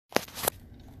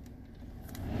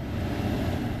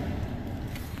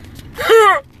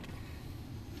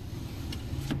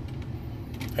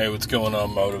Hey, what's going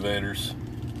on, motivators?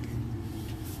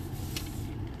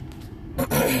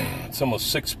 It's almost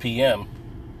 6 p.m.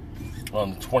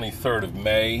 on the 23rd of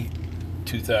May,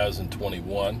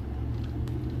 2021.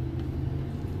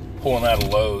 Pulling out of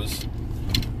Lowe's,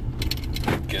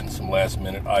 getting some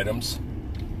last-minute items.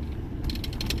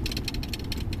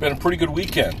 Been a pretty good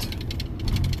weekend.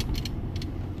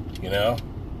 You know,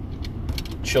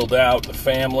 chilled out with the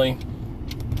family.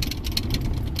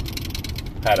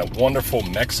 Had a wonderful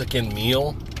Mexican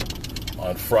meal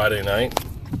on Friday night.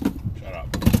 Shut up.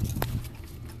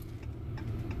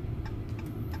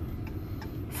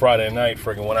 Friday night,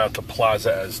 friggin' went out to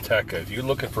Plaza Azteca. If you're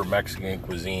looking for Mexican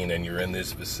cuisine and you're in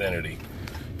this vicinity,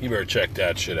 you better check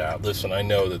that shit out. Listen, I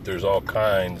know that there's all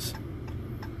kinds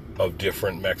of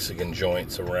different Mexican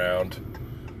joints around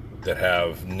that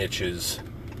have niches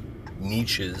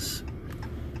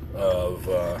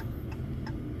of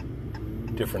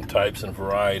different types and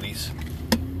varieties.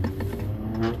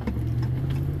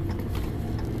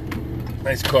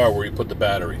 Nice car where you put the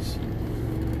batteries.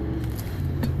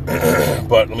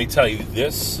 But let me tell you,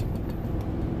 this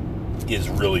is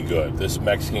really good. This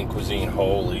Mexican cuisine,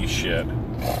 holy shit.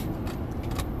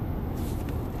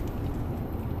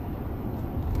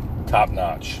 Top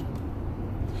notch.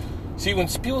 See, when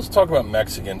people talk about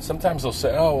Mexican, sometimes they'll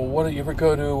say, oh, what do you ever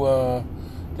go to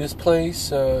this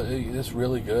place? It's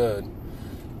really good.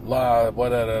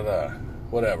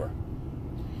 Whatever.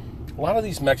 A lot of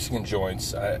these Mexican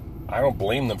joints, I don't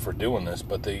blame them for doing this,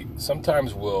 but they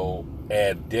sometimes will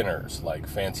add dinners, like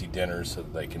fancy dinners, so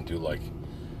that they can do like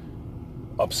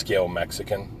upscale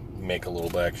Mexican, make a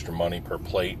little bit extra money per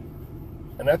plate,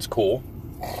 and that's cool.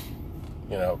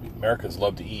 You know, Americans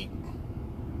love to eat,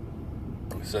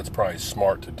 so that's probably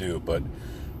smart to do. But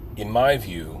in my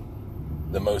view,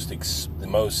 the most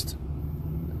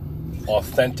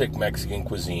authentic Mexican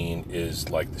cuisine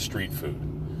is like the street food.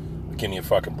 Give me a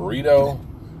fucking burrito,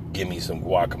 give me some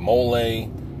guacamole,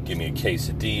 give me a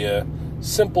quesadilla.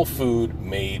 Simple food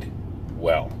made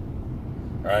well.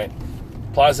 Alright?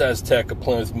 Plaza Azteca,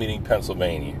 Plymouth Meeting,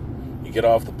 Pennsylvania. You get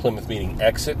off the Plymouth Meeting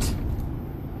exit,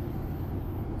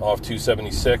 off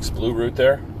 276, Blue Route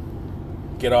there.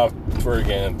 Get off for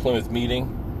again Plymouth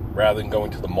Meeting. Rather than going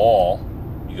to the mall,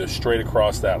 you go straight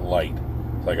across that light.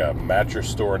 It's like a mattress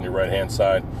store on your right-hand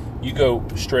side. You go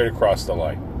straight across the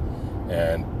light.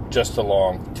 And just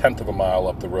along 1/10 of a mile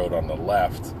up the road on the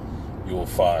left, you will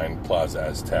find Plaza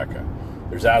Azteca.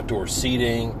 There's outdoor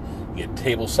seating. You get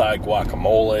tableside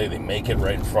guacamole. They make it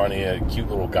right in front of you. A cute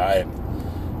little guy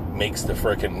makes the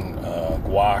frickin'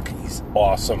 guac. He's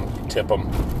awesome. You tip him.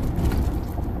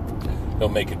 He'll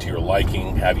make it to your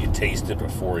liking, have you taste it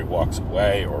before he walks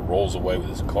away or rolls away with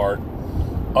his cart.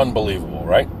 Unbelievable,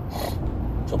 right?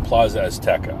 So Plaza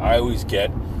Azteca. I always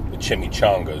get the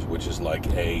chimichangas, which is like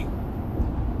a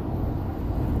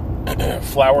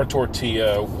flour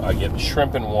tortilla. I get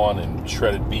shrimp in one and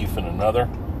shredded beef in another.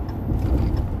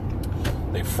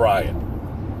 They fry it.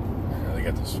 They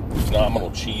got this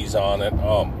phenomenal cheese on it.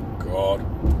 Oh my God.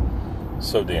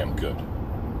 So damn good.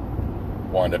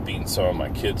 Wound up eating some of my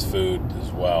kids' food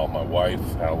as well. My wife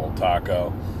had a little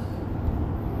taco.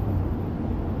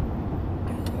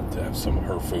 To have some of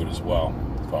her food as well,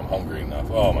 if I'm hungry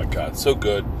enough. Oh my God, so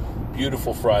good.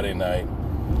 Beautiful Friday night.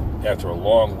 After a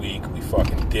long week, we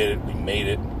fucking did it. We made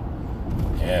it.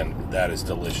 And that is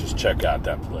delicious. Check out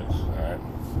that place. Alright.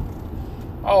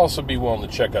 I'll also be willing to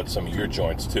check out some of your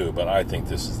joints too, but I think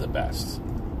this is the best.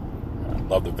 I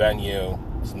love the venue.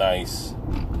 It's nice.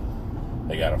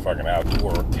 They got a fucking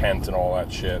outdoor tent and all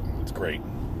that shit. It's great.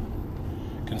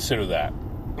 Consider that.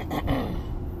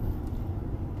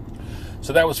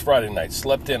 So that was Friday night.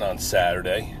 Slept in on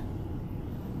Saturday.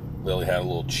 Lily had a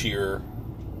little cheer,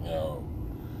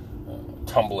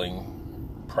 tumbling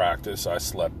practice. I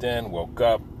slept in, woke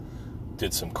up,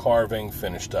 did some carving,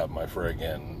 finished up my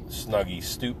friggin' Snuggie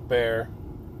Stoop Bear.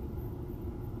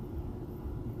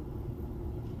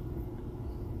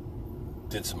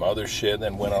 Did some other shit,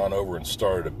 then went on over and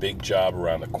started a big job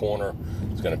around the corner.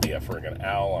 It's going to be a friggin'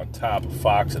 owl on top, a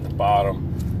fox at the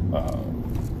bottom,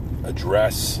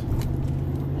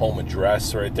 home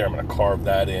address right there. I'm going to carve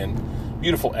that in.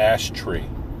 Beautiful ash tree.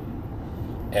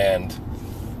 And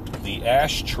the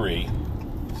ash tree,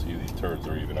 see, these turds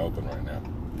are even open right now.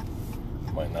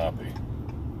 Might not be.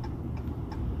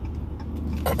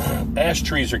 Ash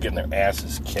trees are getting their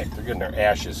asses kicked. They're getting their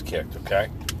ashes kicked, okay?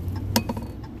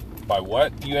 By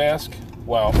what, you ask?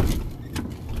 Well,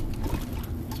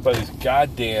 it's by these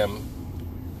goddamn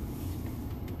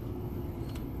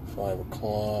 5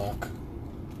 o'clock.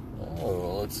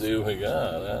 Oh, let's see what we got.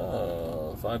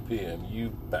 Oh, 5 p.m. You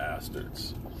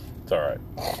bastards. It's all right.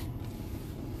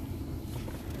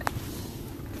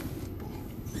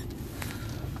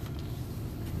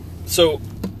 So,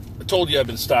 I told you I've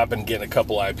been stopping, getting a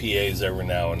couple IPAs every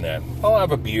now and then. I'll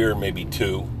have a beer, maybe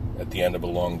two, at the end of a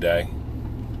long day.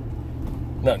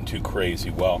 Nothing too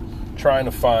crazy. Well, trying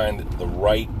to find the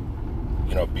right,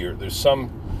 beer. There's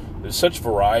such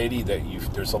variety that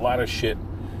there's a lot of shit.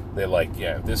 They're like,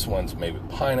 yeah, this one's made with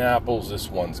pineapples. This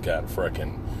one's got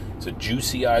it's a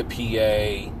juicy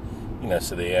IPA.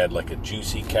 So they add like a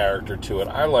juicy character to it.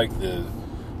 I like the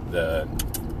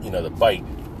bite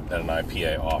that an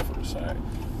IPA offers.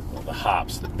 The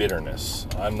hops, the bitterness.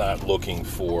 I'm not looking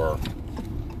for,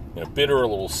 bitter or a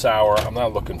little sour. I'm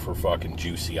not looking for fucking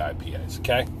juicy IPAs,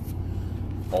 okay?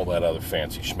 All that other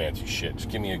fancy schmancy shit. Just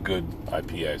give me a good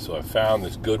IPA. So I found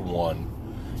this good one.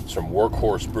 It's from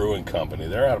Workhorse Brewing Company.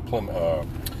 They're out of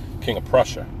King of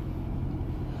Prussia.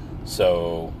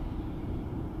 So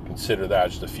consider that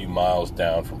just a few miles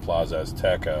down from Plaza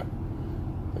Azteca.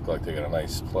 Look like they got a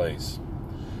nice place.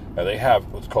 Now they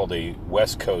have what's called a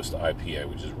West Coast IPA,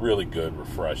 which is really good,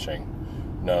 refreshing.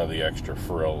 None of the extra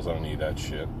frills. I don't need that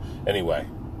shit. Anyway,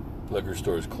 liquor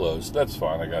store's closed. That's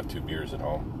fine. I got 2 beers at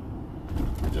home.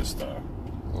 It's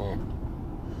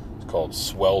called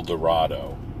Swell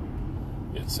Dorado.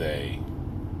 It's a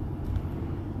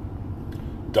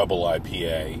double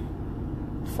IPA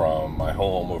from my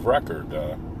home of record,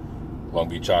 Long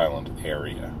Beach Island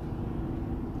area.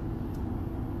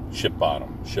 Ship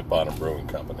Bottom Brewing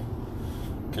Company.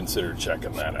 Consider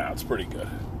checking that out. It's pretty good.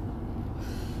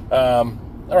 All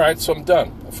right, so I'm done.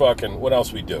 What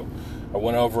else we do? I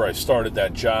went over, I started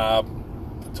that job.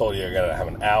 I told you I got to have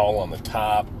an owl on the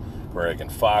top, American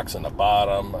Fox on the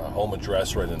bottom, a home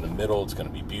address right in the middle. It's going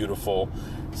to be beautiful.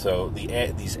 So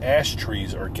these ash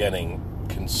trees are getting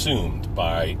consumed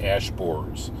by ash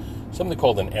borers. Something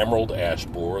called an emerald ash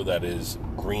borer that is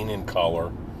green in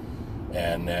color.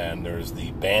 And then there's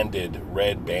the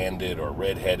red banded or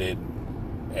red-headed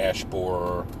ash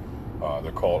borer.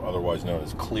 They're called otherwise known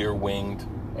as clear-winged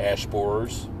ash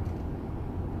borers.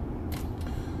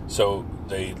 So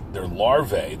their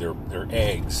larvae, their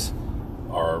eggs,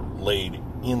 are laid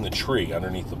in the tree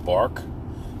underneath the bark,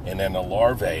 and then the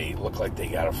larvae look like they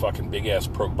got a fucking big-ass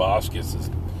proboscis. It's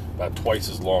about twice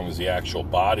as long as the actual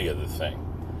body of the thing.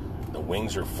 The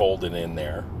wings are folded in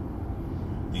there.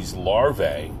 These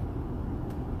larvae,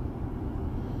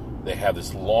 they have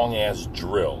this long-ass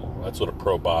drill. That's what a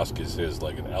proboscis is,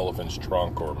 like an elephant's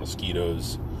trunk or a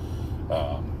mosquito's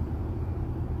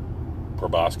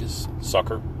proboscis,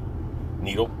 sucker,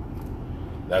 needle.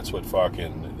 That's what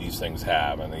fucking these things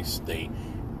have, and they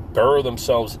burrow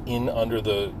themselves in under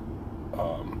the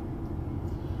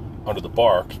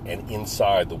bark and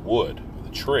inside the wood of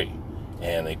the tree,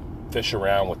 and they fish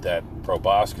around with that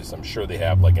proboscis. I'm sure they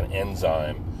have like an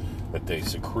enzyme that they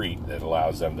secrete that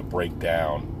allows them to break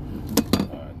down,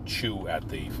 chew at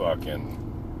the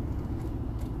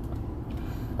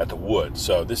wood.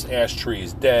 So this ash tree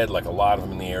is dead. Like a lot of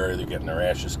them in the area, they're getting their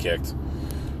ashes kicked.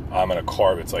 I'm going to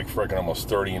carve, it's like freaking almost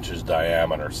 30 inches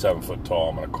diameter, 7 foot tall.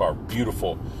 I'm going to carve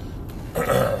beautiful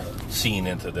scene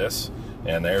into this.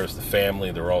 And there's the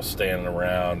family. They're all standing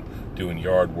around doing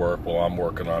yard work while I'm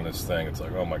working on this thing. It's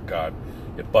like, oh my God.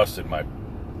 It busted a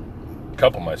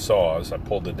couple of my saws. I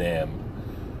pulled the damn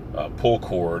pull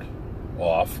cord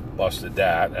off, busted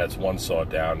that. That's one saw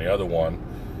down. The other one,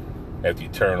 after you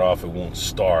turn it off, it won't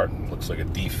start. It looks like a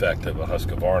defect of a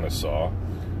Husqvarna saw.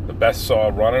 The best saw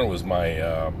running was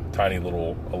my tiny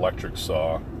little electric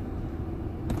saw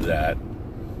that,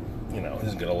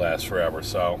 isn't going to last forever.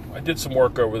 So I did some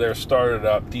work over there, started it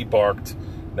up, debarked.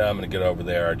 Now I'm going to get over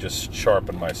there. I just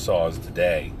sharpened my saws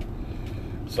today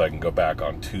so I can go back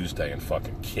on Tuesday and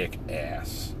fucking kick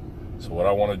ass. So what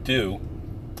I want to do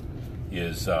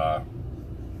is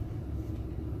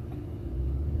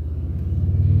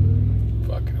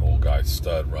fucking old guy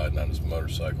stud riding on his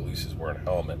motorcycle. At least he's wearing a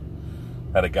helmet.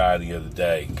 Had a guy the other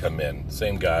day come in.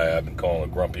 Same guy I've been calling a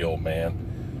grumpy old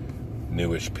man.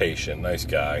 Newish patient. Nice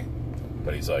guy.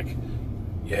 But he's like,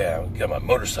 yeah, got my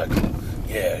motorcycle.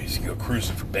 Yeah, he used to go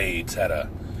cruising for Bates. Had a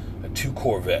 2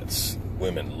 Corvettes.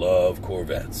 Women love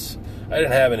Corvettes. I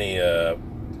didn't have any,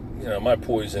 my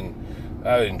poison.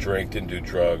 I didn't drink, didn't do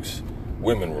drugs.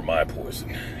 Women were my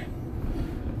poison.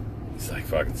 He's like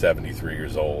fucking 73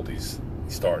 years old. He's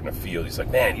starting to feel. He's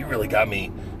like, man, you really got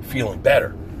me feeling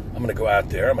better. I'm going to go out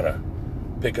there. I'm going to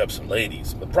pick up some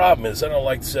ladies. The problem is I don't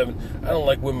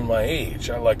like women my age.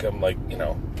 I like them like,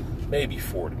 maybe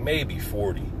 40. Maybe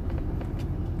 40.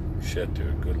 Shit,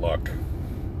 dude. Good luck.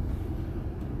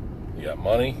 You got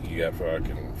money. You got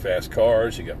fucking fast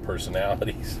cars. You got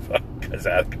personalities. Fuck, guy's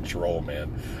out of control,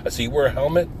 man. I see, you wear a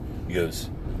helmet? He goes,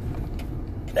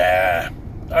 nah.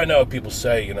 I know people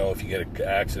say, if you get an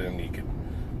accident, you could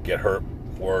get hurt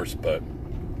worse, but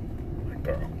like,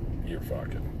 bro, you're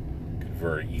fucking could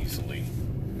very easily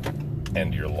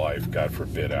end your life, God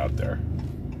forbid, out there.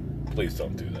 Please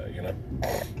don't do that, you know?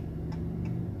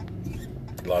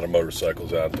 A lot of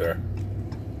motorcycles out there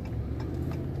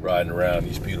riding around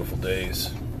these beautiful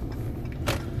days.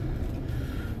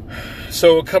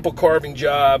 So a couple carving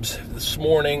jobs this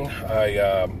morning.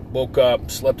 I woke up,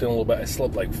 slept in a little bit. I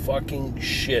slept like fucking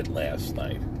shit last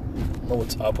night. I don't know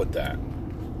what's up with that.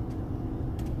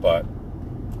 But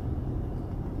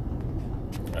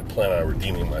I plan on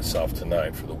redeeming myself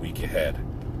tonight for the week ahead.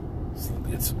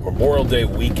 It's Memorial Day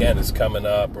weekend is coming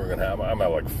up. I'm gonna have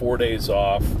like 4 days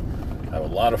off. Have a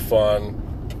lot of fun.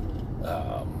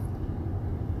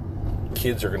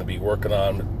 Kids are going to be working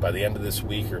on, by the end of this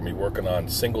week, are going to be working on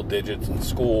single digits in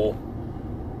school.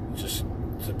 It's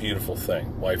a beautiful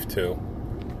thing. Wife too.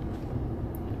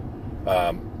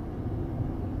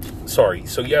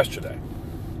 So yesterday,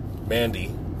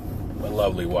 Mandy, my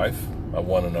lovely wife, my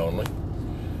one and only,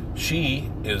 she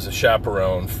is a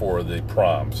chaperone for the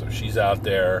prom. So she's out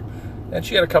there, and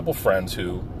she had a couple friends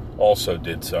who also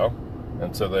did so.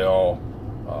 And so they all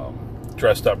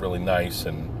dressed up really nice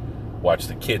and watched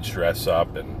the kids dress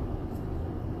up and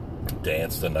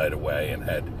dance the night away and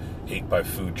ate by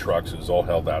food trucks. It was all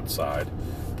held outside.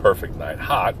 Perfect night.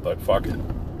 Hot, but fuck it.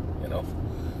 You know?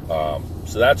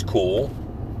 So that's cool.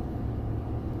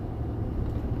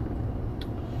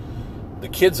 The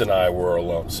kids and I were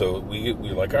alone. So we were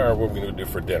like, all right, what are we going to do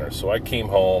for dinner? So I came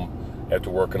home after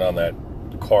working on that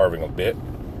carving a bit,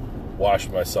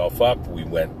 washed myself up. We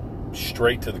went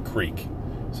straight to the creek.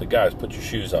 So guys, put your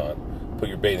shoes on. Put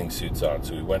your bathing suits on.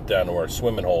 So we went down to our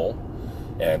swimming hole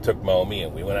and took Momi,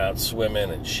 and we went out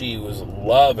swimming, and she was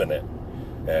loving it.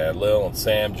 And Lil and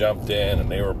Sam jumped in,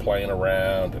 and they were playing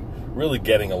around and really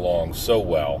getting along so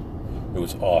well. It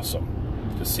was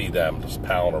awesome to see them just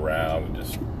palling around and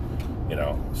just, you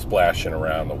know, splashing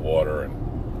around the water,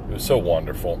 and it was so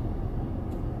wonderful.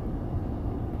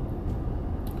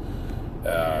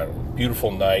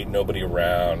 Beautiful night, nobody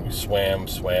around. We swam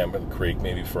in the creek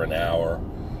maybe for an hour.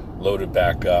 Loaded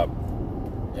back up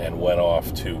and went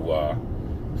off to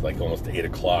like almost 8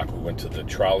 o'clock. We went to the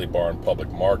Trolley Barn Public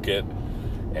Market,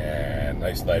 and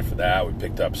nice night for that. We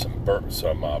picked up some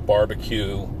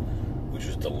barbecue, which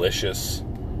was delicious,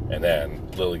 and then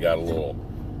Lily got a little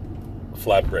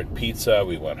flatbread pizza.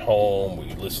 We went home.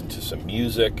 We listened to some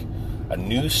music. A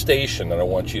new station that I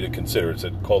want you to consider. It's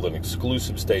called an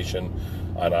exclusive station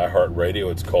on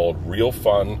iHeartRadio. It's called Real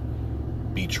Fun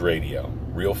Beach Radio.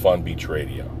 Real Fun Beach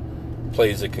Radio.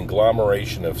 Plays a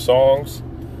conglomeration of songs.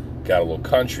 Got a little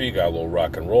country, got a little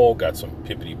rock and roll, got some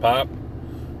pippity pop,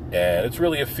 and it's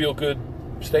really a feel-good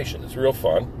station. It's real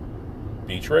fun.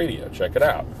 Beach Radio, check it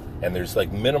out. And there's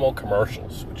like minimal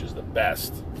commercials, which is the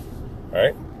best. All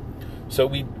right. So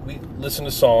we listen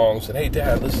to songs, and hey,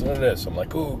 Dad, listen to this. I'm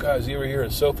like, ooh, guys, you ever hear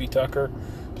of Sophie Tucker?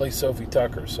 Play Sophie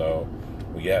Tucker. So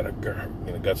we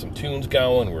got some tunes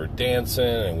going. We were dancing,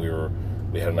 and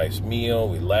we had a nice meal.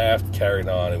 We laughed, carried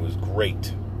on. It was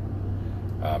great.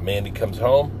 Mandy comes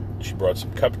home. She brought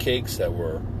some cupcakes that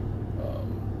were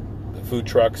the food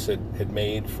trucks had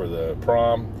made for the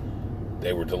prom.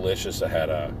 They were delicious. I had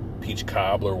a peach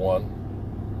cobbler one.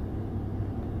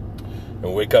 And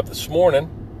we wake up this morning,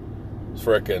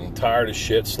 freaking tired as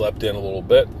shit, slept in a little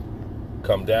bit,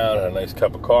 come down, had a nice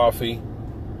cup of coffee,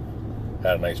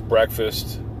 had a nice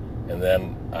breakfast, and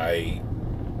then I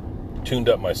tuned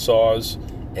up my saws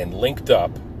and linked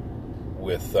up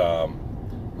with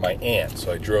my aunt.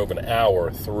 So I drove an hour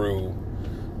through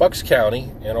Bucks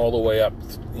County and all the way up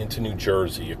into New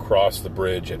Jersey, across the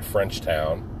bridge at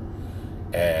Frenchtown.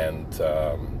 And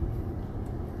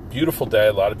beautiful day,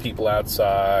 a lot of people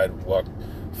outside.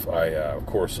 Of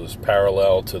course, was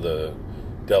parallel to the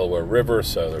Delaware River,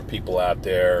 so there are people out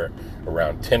there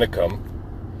around Tinicum,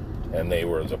 and there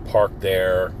was a park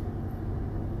there,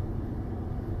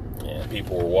 and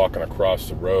people were walking across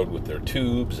the road with their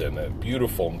tubes, and a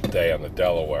beautiful day on the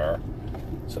Delaware.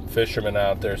 Some fishermen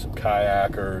out there, some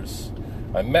kayakers.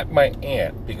 I met my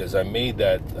aunt because I made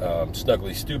that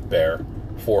Snuggly Stoop Bear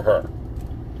for her,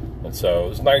 and so it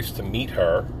was nice to meet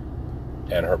her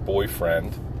and her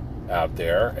boyfriend out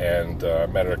there, and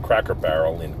met at a Cracker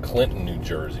Barrel in Clinton, New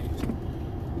Jersey.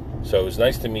 So it was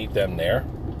nice to meet them there.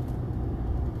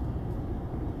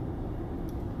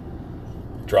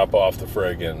 Drop off the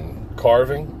friggin'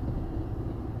 carving,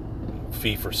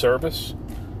 fee for service,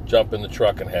 jump in the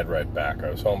truck and head right back. I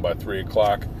was home by 3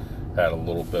 o'clock, had a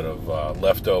little bit of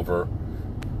leftover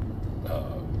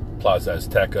Plaza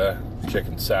Azteca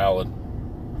chicken salad,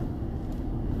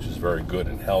 which is very good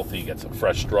and healthy. Get some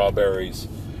fresh strawberries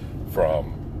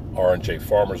from R&J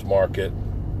Farmers Market.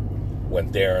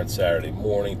 Went there on Saturday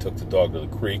morning, took the dog to the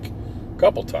creek a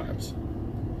couple times.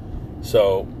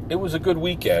 So it was a good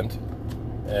weekend,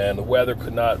 and the weather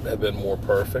could not have been more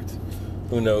perfect.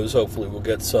 Who knows? Hopefully we'll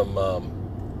get some, oh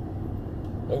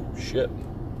shit,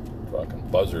 fucking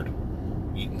buzzard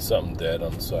eating something dead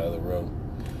on the side of the road.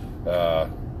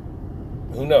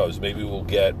 Who knows? Maybe we'll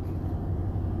get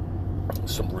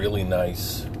some really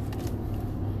nice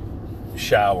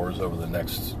showers over the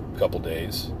next couple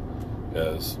days,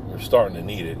 because we're starting to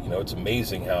need it. You know, it's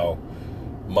amazing how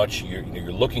much you're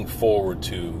looking forward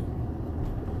to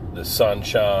the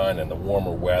sunshine and the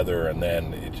warmer weather, and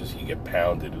then you get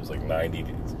pounded. It was like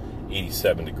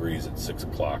 87 degrees at 6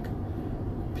 o'clock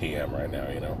p.m. right now,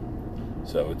 you know.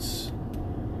 So it's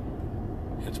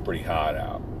pretty hot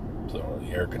out. So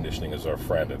the air conditioning is our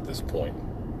friend at this point.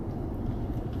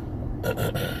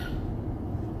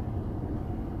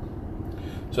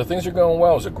 So things are going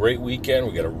well. It was a great weekend.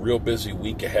 We got a real busy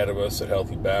week ahead of us at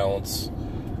Healthy Balance.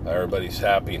 Everybody's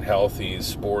happy and healthy.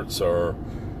 Sports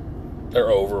they're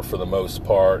over for the most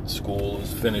part. School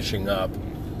is finishing up.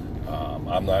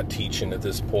 I'm not teaching at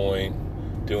this point.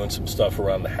 Doing some stuff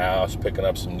around the house, picking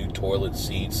up some new toilet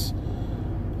seats.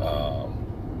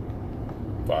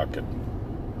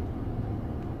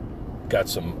 Got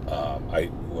some,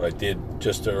 what I did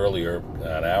just earlier,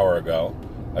 an hour ago,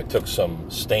 I took some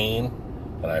stain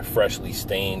and I freshly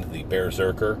stained the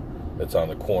Berserker that's on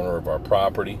the corner of our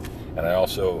property. And I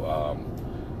also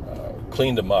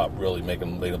cleaned him up, really made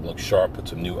him look sharp, put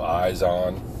some new eyes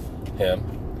on him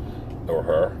or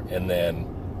her. And then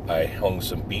I hung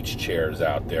some beach chairs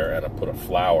out there, and I put a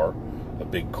flower, a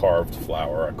big carved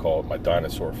flower, I call it my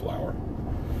dinosaur flower.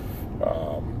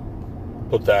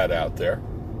 Put that out there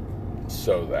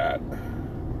so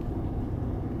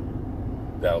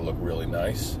that'll look really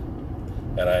nice.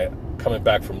 And coming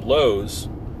back from Lowe's,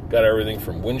 got everything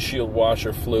from windshield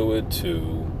washer fluid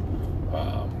to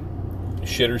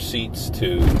shitter seats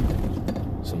to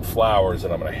some flowers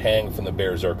that I'm going to hang from the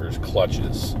Berserker's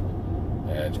clutches.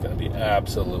 And it's going to be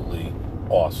absolutely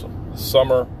awesome. The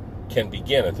summer can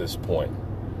begin at this point.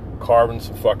 Carving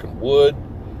some fucking wood,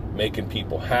 making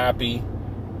people happy,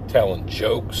 telling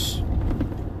jokes.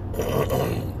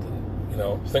 You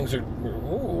know, things are...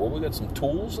 Ooh, we got some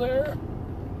tools there?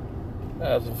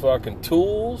 Got some fucking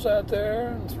tools out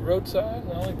there. It's roadside.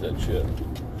 I like that shit.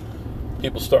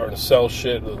 People starting to sell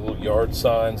shit with little yard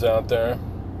signs out there.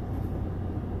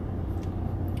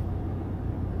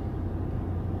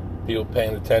 People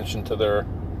paying attention to their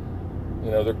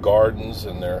gardens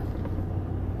and their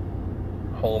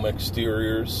home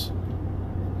exteriors.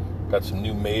 Got some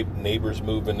new neighbors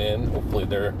moving in. Hopefully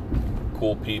they're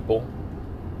cool people.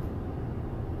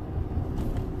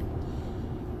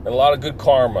 And a lot of good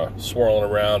karma swirling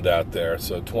around out there.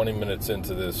 So 20 minutes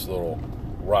into this little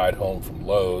ride home from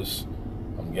Lowe's,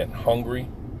 I'm getting hungry,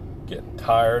 getting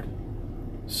tired,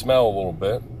 smell a little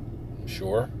bit, I'm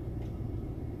sure.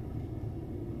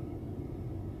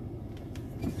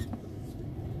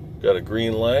 Got a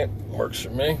green light, works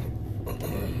for me. Let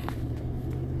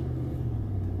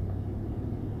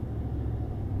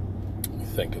me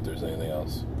think if there's anything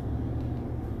else.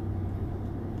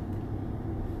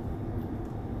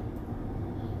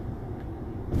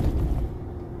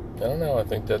 I don't know, I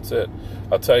think that's it.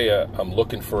 I'll tell you, I'm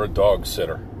looking for a dog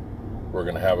sitter. We're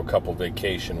going to have a couple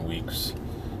vacation weeks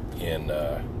in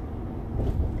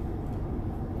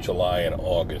July and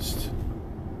August.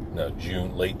 No,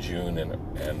 late June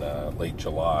and late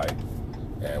July.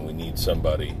 And we need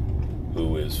somebody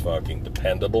who is fucking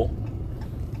dependable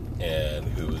and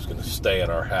who is going to stay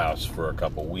in our house for a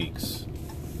couple weeks,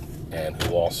 and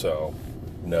who also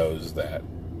knows that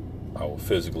I will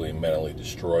physically and mentally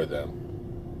destroy them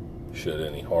should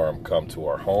any harm come to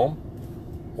our home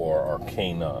or our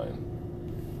canine.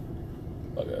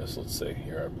 Okay, so let's see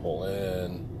here. I pull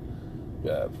in.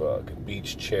 Got fucking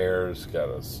beach chairs. Got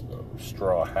a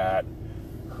straw hat.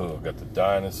 Oh, got the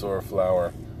dinosaur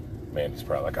flower. Man, he's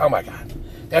probably like, oh my God,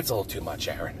 that's a little too much,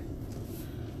 Aaron.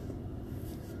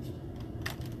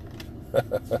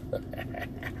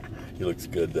 He looks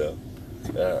good, though.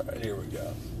 All right, here we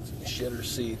go. Some shitter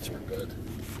seats. We're good.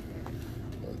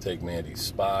 I'm going to take Mandy's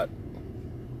spot.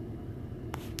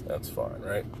 That's fine,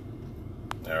 right?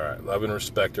 All right. Love and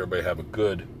respect. Everybody have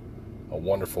a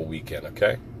wonderful weekend,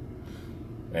 okay?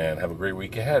 And have a great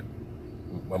week ahead.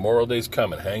 Memorial Day's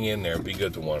coming. Hang in there. Be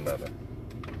good to one another.